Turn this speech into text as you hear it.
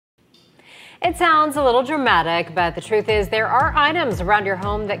It sounds a little dramatic, but the truth is there are items around your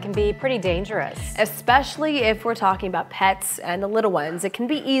home that can be pretty dangerous. Especially if we're talking about pets and the little ones. It can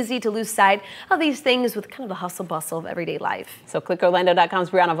be easy to lose sight of these things with kind of the hustle bustle of everyday life. So ClickOrlando.com's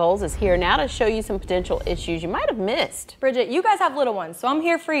Brianna Voles is here now to show you some potential issues you might have missed. Bridget, you guys have little ones, so I'm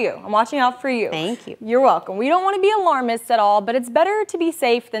here for you. I'm watching out for you. Thank you. You're welcome. We don't want to be alarmists at all, but it's better to be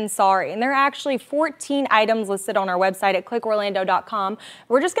safe than sorry. And there are actually 14 items listed on our website at ClickOrlando.com.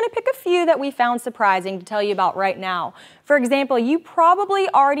 We're just going to pick a few that we found surprising to tell you about right now. For example, you probably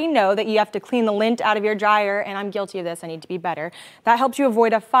already know that you have to clean the lint out of your dryer, and I'm guilty of this, I need to be better. That helps you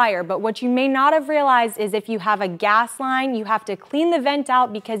avoid a fire, but what you may not have realized is if you have a gas line, you have to clean the vent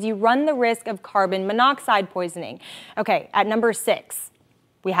out because you run the risk of carbon monoxide poisoning. Okay, at number 6.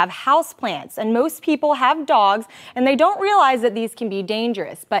 We have houseplants, and most people have dogs, and they don't realize that these can be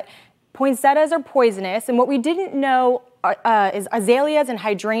dangerous, but poinsettias are poisonous, and what we didn't know is azaleas and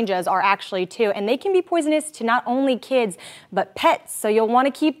hydrangeas are actually too, and they can be poisonous to not only kids but pets, so you'll want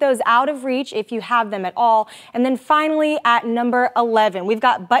to keep those out of reach if you have them at all. And then finally at number 11, we've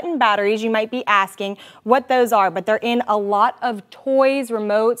got button batteries. You might be asking what those are, but they're in a lot of toys,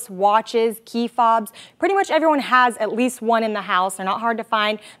 remotes, watches, key fobs. Pretty much everyone has at least one in the house. They're not hard to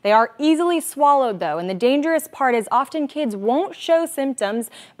find. They are easily swallowed though, and the dangerous part is often kids won't show symptoms,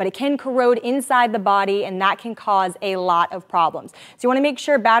 but it can corrode inside the body, and that can cause a lot of problems. So you want to make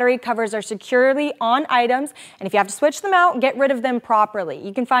sure battery covers are securely on items, and if you have to switch them out, get rid of them properly.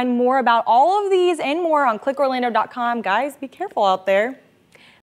 You can find more about all of these and more on ClickOrlando.com. Guys, be careful out there.